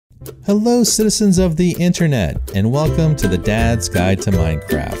Hello citizens of the internet, and welcome to the Dad's Guide to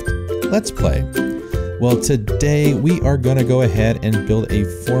Minecraft. Let's play. Well, today we are going to go ahead and build a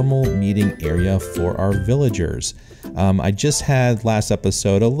formal meeting area for our villagers. I just had last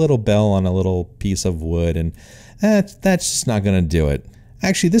episode a little bell on a little piece of wood, and that's just not going to do it.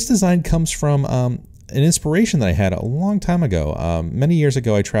 Actually, this design comes from an inspiration that I had a long time ago. Many years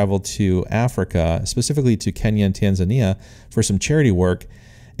ago, I traveled to Africa, specifically to Kenya and Tanzania, for some charity work.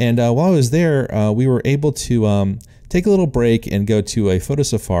 And while I was there, we were able to take a little break and go to a photo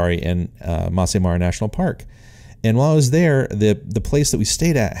safari in Masai Mara National Park. And while I was there, the place that we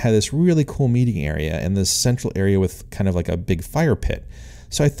stayed at had this really cool meeting area and this central area with kind of like a big fire pit.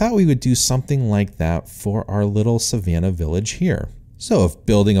 So I thought we would do something like that for our little savannah village here. So if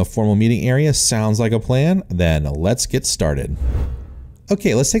building a formal meeting area sounds like a plan, then let's get started.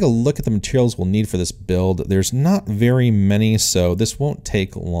 Okay, let's take a look at the materials we'll need for this build. There's not very many, so this won't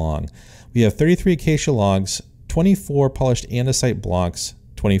take long. We have 33 acacia logs, 24 polished andesite blocks,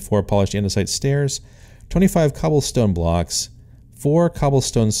 24 polished andesite stairs, 25 cobblestone blocks, 4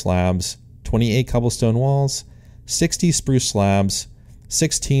 cobblestone slabs, 28 cobblestone walls, 60 spruce slabs,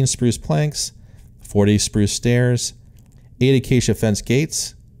 16 spruce planks, 40 spruce stairs, 8 acacia fence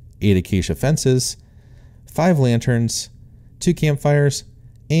gates, 8 acacia fences, 5 lanterns, 2 campfires,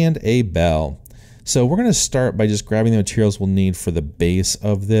 and a bell. So we're going to start by just grabbing the materials we'll need for the base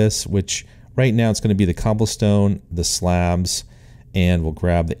of this, which right now it's going to be the cobblestone, the slabs, and we'll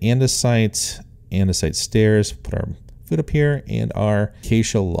grab the andesite stairs, put our food up here, and our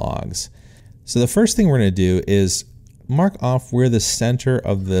acacia logs. So the first thing we're going to do is mark off where the center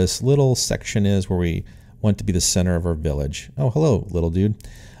of this little section is, where we want to be the center of our village. Oh, hello, little dude.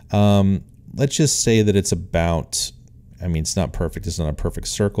 Let's just say that it's about, I mean, it's not perfect. It's not a perfect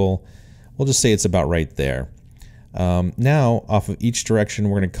circle. We'll just say it's about right there. Now, off of each direction,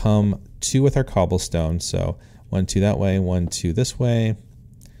 we're going to come 2 with our cobblestone. So 1, 2 that way, 1, 2 this way,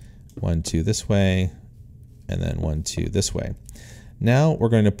 1, 2 this way, and then 1, 2 this way. Now we're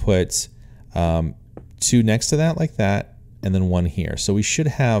going to put 2 next to that like that, and then 1 here. So we should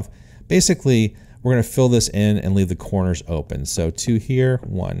have, basically, we're going to fill this in and leave the corners open. So 2 here,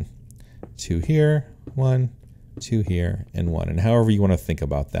 1, 2 here, 1, 2 here, and 1, and however you want to think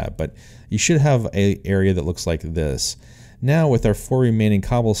about that, but you should have an area that looks like this. Now with our 4 remaining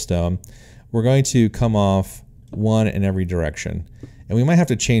cobblestone, we're going to come off 1 in every direction, and we might have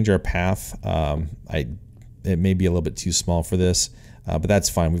to change our path. It may be a little bit too small for this, but that's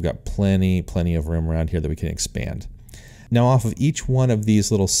fine. We've got plenty of room around here that we can expand. Now off of each one of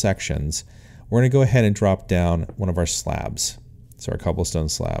these little sections, we're going to go ahead and drop down one of our slabs. So our cobblestone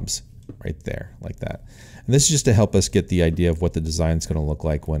slabs right there, like that. And this is just to help us get the idea of what the design is going to look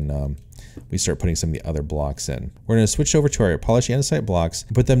like when we start putting some of the other blocks in. We're going to switch over to our polished andesite blocks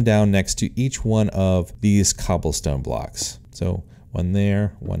and put them down next to each one of these cobblestone blocks. So 1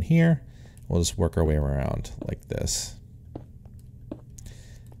 there, 1 here. We'll just work our way around like this.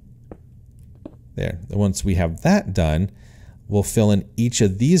 There. Once we have that done, we'll fill in each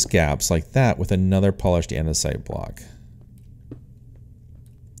of these gaps like that with another polished andesite block.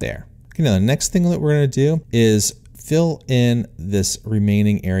 There. Okay, now the next thing that we're going to do is fill in this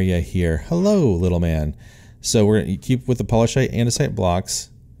remaining area here. Hello, little man. So we're going to keep with the polished andesite blocks.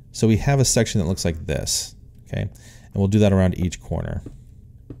 So we have a section that looks like this. Okay, and we'll do that around each corner.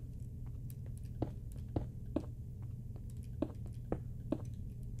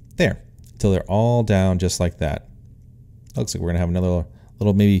 There, until they're all down just like that. Looks like we're going to have another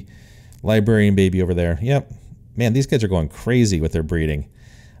little maybe librarian baby over there. Yep. Man, these guys are going crazy with their breeding.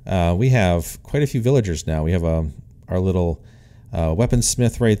 We have quite a few villagers now. We have our little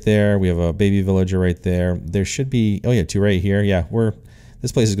weaponsmith right there. We have a baby villager right there. There should be, oh yeah, 2 right here. Yeah,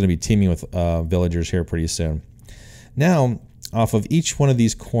 this place is going to be teeming with villagers here pretty soon. Now, off of each one of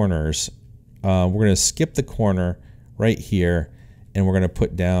these corners, we're going to skip the corner right here, and we're going to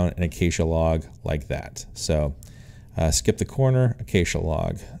put down an acacia log like that. So skip the corner, acacia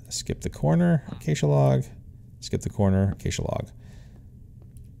log. Skip the corner, acacia log. Skip the corner, acacia log.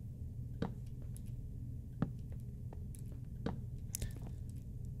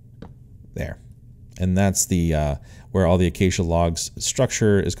 There. And that's the where all the acacia logs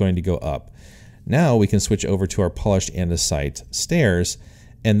structure is going to go up. Now we can switch over to our polished andesite stairs,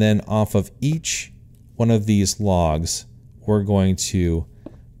 and then off of each one of these logs, we're going to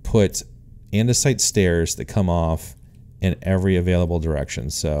put andesite stairs that come off in every available direction.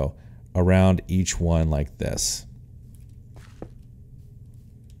 So around each one like this.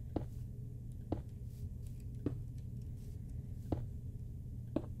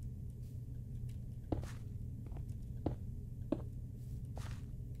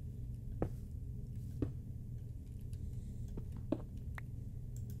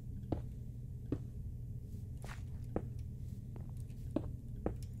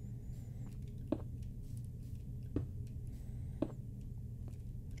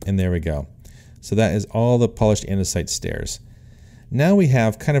 And there we go. So that is all the polished andesite stairs. Now we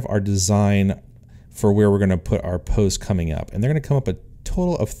have kind of our design for where we're going to put our posts coming up. And they're going to come up a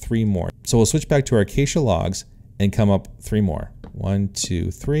total of 3 more. So we'll switch back to our acacia logs and come up 3 more. 1,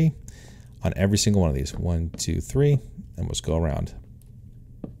 2, 3 on every single one of these. 1, 2, 3, and we'll just go around.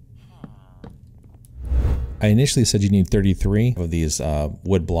 I initially said you need 33 of these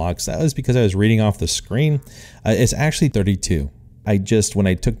wood blocks. That was because I was reading off the screen. It's actually 32. When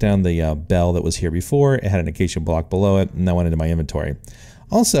I took down the bell that was here before, it had an acacia block below it, and that went into my inventory.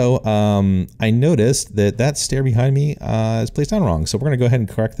 Also, I noticed that stair behind me is placed down wrong, so we're going to go ahead and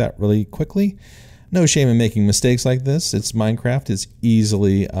correct that really quickly. No shame in making mistakes like this. It's Minecraft. It's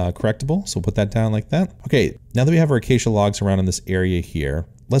easily correctable, so we'll put that down like that. Okay, now that we have our acacia logs around in this area here,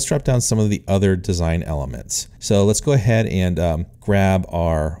 let's drop down some of the other design elements. So let's go ahead and grab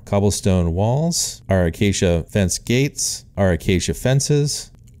our cobblestone walls, our acacia fence gates, our acacia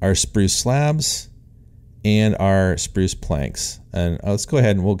fences, our spruce slabs, and our spruce planks. And let's go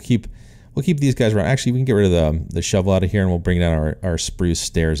ahead and we'll keep these guys around. Actually, we can get rid of the shovel out of here, and we'll bring down our spruce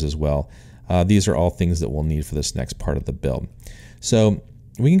stairs as well. These are all things that we'll need for this next part of the build. So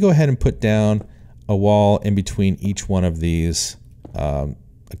we can go ahead and put down a wall in between each one of these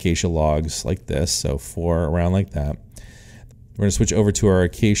acacia logs like this. So 4 around like that. We're going to switch over to our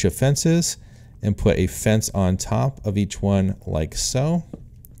acacia fences and put a fence on top of each one like so.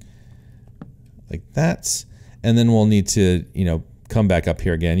 Like that. And then we'll need to, come back up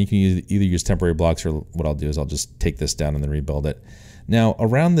here again. You can either use temporary blocks, or what I'll do is I'll just take this down and then rebuild it. Now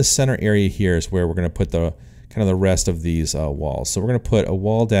around the center area here is where we're going to put the rest of these walls. So we're going to put a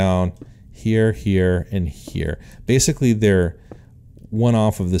wall down here, here, and here. Basically they're one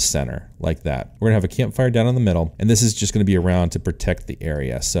off of the center like that. We're going to have a campfire down in the middle, and this is just going to be around to protect the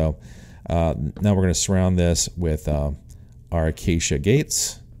area. So now we're going to surround this with our acacia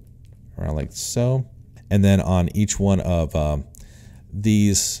gates around like so. And then on each one of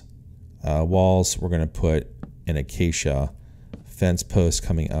these walls, we're going to put an acacia fence post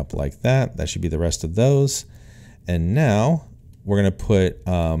coming up like that. That should be the rest of those. And now we're going to put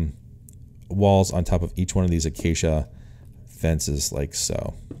walls on top of each one of these acacia fences like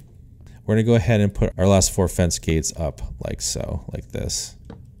so. We're going to go ahead and put our last 4 fence gates up like so, like this.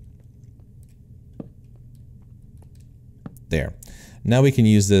 There. Now we can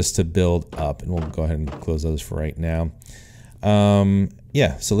use this to build up, and we'll go ahead and close those for right now.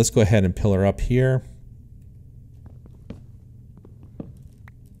 Yeah, so let's go ahead and pillar up here.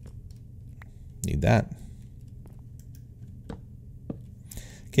 Need that.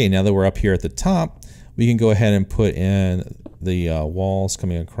 Okay, now that we're up here at the top, we can go ahead and put in the walls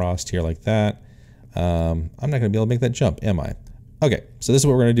coming across here like that. I'm not going to be able to make that jump, am I? Okay, so this is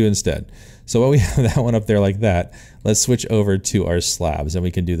what we're going to do instead. So while we have that one up there like that, let's switch over to our slabs, and we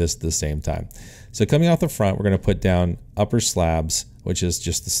can do this at the same time. So coming off the front, we're going to put down upper slabs, which is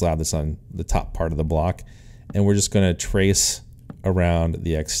just the slab that's on the top part of the block. And we're just going to trace around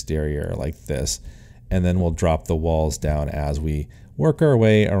the exterior like this. And then we'll drop the walls down as we work our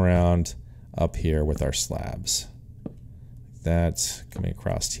way around up here with our slabs. Like that, coming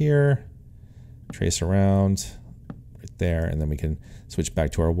across here, trace around right there, and then we can switch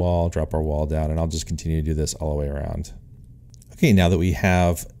back to our wall, drop our wall down, and I'll just continue to do this all the way around. Okay, now that we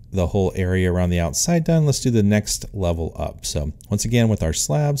have the whole area around the outside done, let's do the next level up. So once again, with our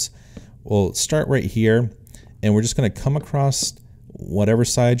slabs, we'll start right here, and we're just going to come across whatever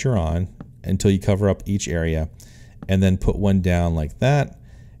side you're on until you cover up each area, and then put one down like that,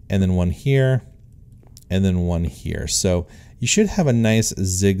 and then one here, and then one here. So you should have a nice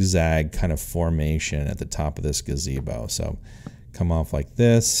zigzag kind of formation at the top of this gazebo. So come off like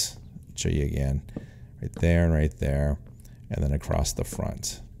this, show you again, right there and right there, and then across the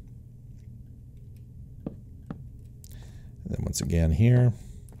front. And then once again here,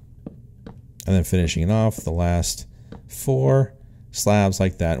 and then finishing it off, the last 4 slabs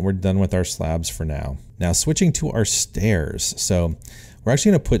like that, and we're done with our slabs for now. Now switching to our stairs. So we're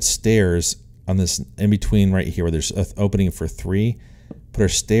actually going to put stairs on this in between right here where there's an opening for 3. Put our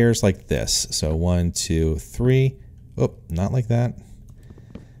stairs like this. So 1, 2, 3. Oh, not like that.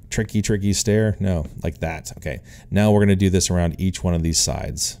 Tricky stair. No, like that. Okay. Now we're going to do this around each one of these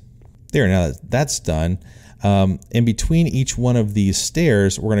sides. There, now that that's done, in between each one of these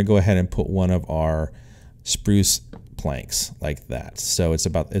stairs, we're going to go ahead and put one of our spruce planks like that. So it's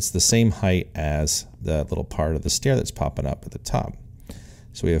the same height as the little part of the stair that's popping up at the top.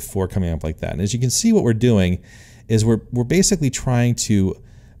 So we have 4 coming up like that. And as you can see, what we're doing is we're basically trying to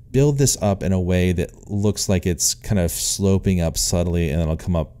build this up in a way that looks like it's kind of sloping up subtly, and it'll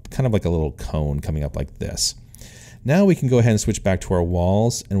come up kind of like a little cone coming up like this. Now we can go ahead and switch back to our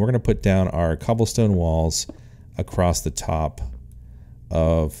walls, and we're going to put down our cobblestone walls across the top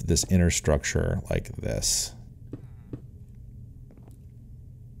of this inner structure like this.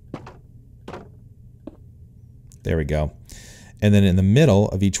 There we go. And then in the middle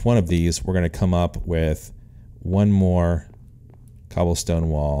of each one of these, we're going to come up with one more cobblestone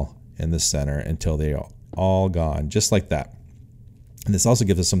wall in the center until they are all gone, just like that. And this also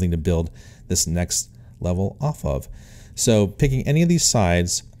gives us something to build this next level off of. So picking any of these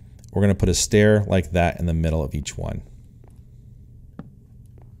sides, we're going to put a stair like that in the middle of each one.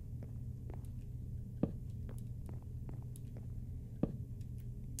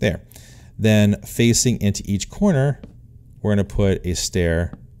 There. Then facing into each corner, we're going to put a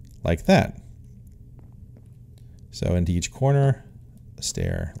stair like that. So into each corner, a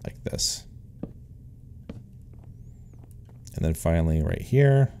stair like this. And then finally right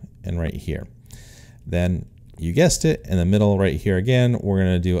here and right here. Then you guessed it, in the middle right here again, we're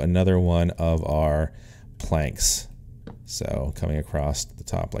going to do another one of our planks. So coming across the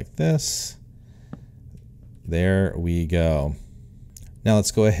top like this. There we go. Now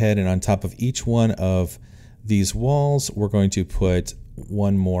let's go ahead and on top of each one of these walls, we're going to put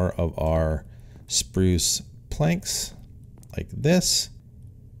one more of our spruce planks like this.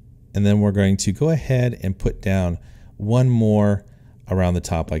 And then we're going to go ahead and put down one more around the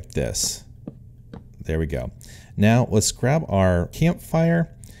top like this. There we go. Now let's grab our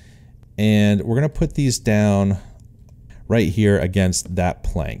campfire and we're going to put these down right here against that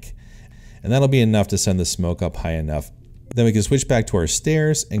plank. And that'll be enough to send the smoke up high enough. Then we can switch back to our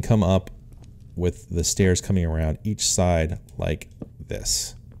stairs and come up with the stairs coming around each side like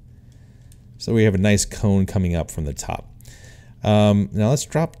this. So we have a nice cone coming up from the top. Now let's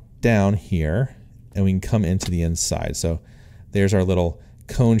drop down here and we can come into the inside. So there's our little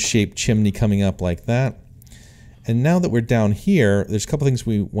cone-shaped chimney coming up like that. And now that we're down here, there's a couple things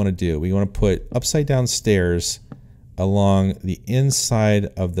we want to do. We want to put upside down stairs along the inside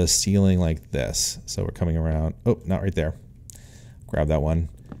of the ceiling like this. So we're coming around. Oh, not right there. Grab that one.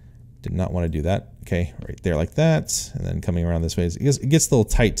 Did not want to do that. Okay, right there like that. And then coming around this way. It gets a little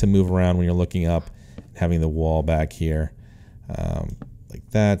tight to move around when you're looking up, having the wall back here. Like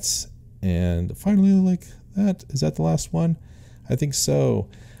that. And finally like that. Is that the last one? I think so.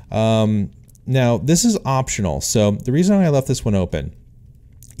 Now, this is optional. So the reason I left this one open,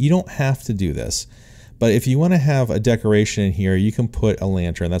 you don't have to do this. But if you want to have a decoration in here, you can put a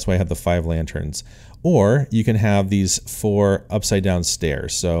lantern. That's why I have the 5 lanterns. Or you can have these 4 upside down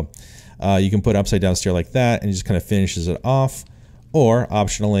stairs. So you can put upside down stair like that and it just kind of finishes it off. Or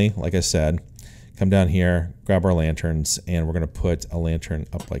optionally, like I said, come down here, grab our lanterns, and we're going to put a lantern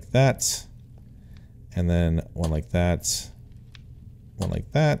up like that. And then one like that, one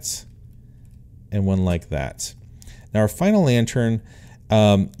like that, and one like that. Now our final lantern,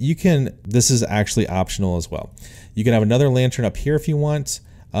 this is actually optional as well. You can have another lantern up here if you want.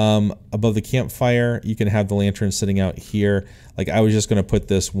 Above the campfire, you can have the lantern sitting out here. Like I was just going to put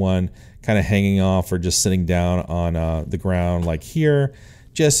this one kind of hanging off or just sitting down on the ground like here,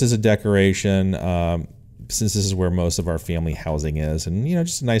 just as a decoration, since this is where most of our family housing is. And, you know,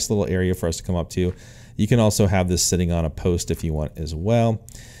 just a nice little area for us to come up to. You can also have this sitting on a post if you want as well.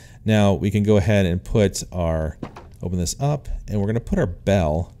 Now we can go ahead and put our, open this up, and we're going to put our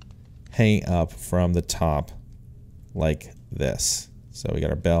bell hanging up from the top like this. So we got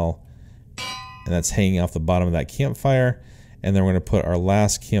our bell, and that's hanging off the bottom of that campfire. And then we're going to put our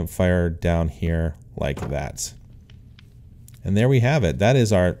last campfire down here like that. And there we have it. That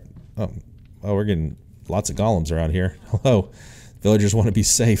is our, oh, we're getting lots of golems around here. Hello, villagers want to be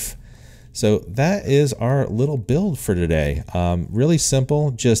safe. So that is our little build for today. Really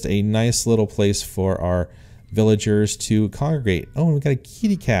simple, just a nice little place for our villagers to congregate. Oh, and we got a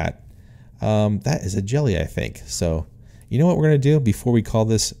kitty cat. That is a jelly, I think. So you know what we're going to do before we call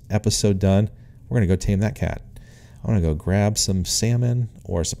this episode done? We're going to go tame that cat. I'm going to go grab some salmon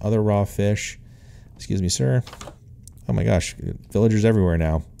or some other raw fish. Excuse me, sir. Oh my gosh, villagers everywhere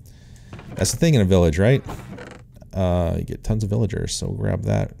now. That's the thing in a village, right? You get tons of villagers, so we'll grab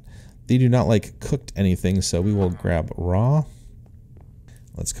that. They do not like cooked anything, so we will grab raw.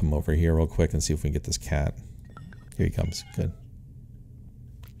 Let's come over here real quick and see if we can get this cat. Here he comes. Good.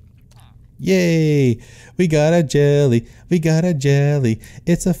 Yay! We got a jelly. We got a jelly.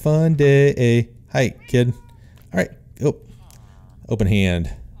 It's a fun day. Hi, kid. All right. Oh, open hand.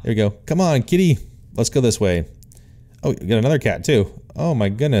 There we go. Come on, kitty. Let's go this way. Oh, we got another cat too. Oh my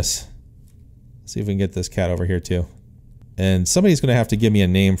goodness. Let's see if we can get this cat over here too. And somebody's going to have to give me a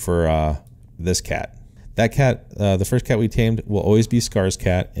name for this cat. That cat, the first cat we tamed, will always be Scar's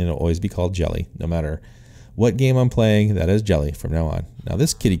cat, and it'll always be called Jelly, no matter what game I'm playing. That is Jelly from now on. Now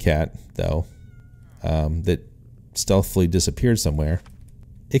this kitty cat, though, that stealthily disappeared somewhere,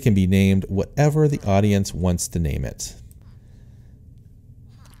 it can be named whatever the audience wants to name it.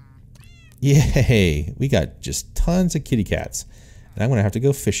 Yay! We got just tons of kitty cats. And I'm going to have to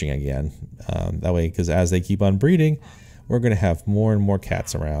go fishing again. That way, because as they keep on breeding, we're going to have more and more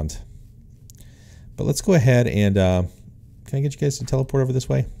cats around. But let's go ahead and... can I get you guys to teleport over this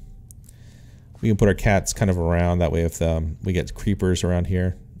way? We can put our cats kind of around. That way if we get creepers around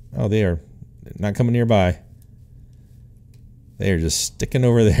here. Oh, they are not coming nearby. They are just sticking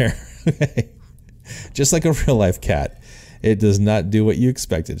over there. Just like a real life cat. It does not do what you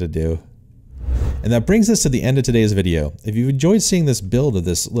expect it to do. And that brings us to the end of today's video. If you've enjoyed seeing this build of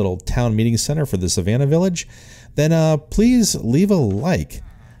this little town meeting center for the Savannah Village, then please leave a like.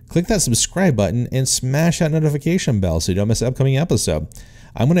 Click that subscribe button and smash that notification bell so you don't miss an upcoming episode.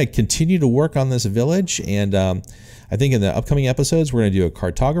 I'm going to continue to work on this village, and I think in the upcoming episodes we're going to do a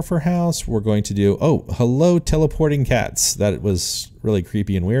cartographer house. We're going to do, oh, hello teleporting cats. That was really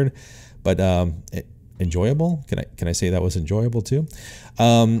creepy and weird, but enjoyable. Can I say that was enjoyable too?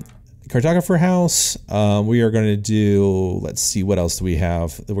 Cartographer house. We are going to do, let's see, what else do we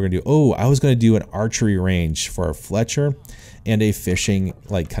have that we're going to do? Oh, I was going to do an archery range for our Fletcher and a fishing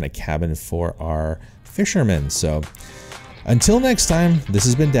kind of cabin for our fishermen. So until next time, this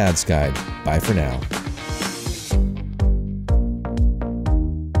has been Dad's Guide. Bye for now.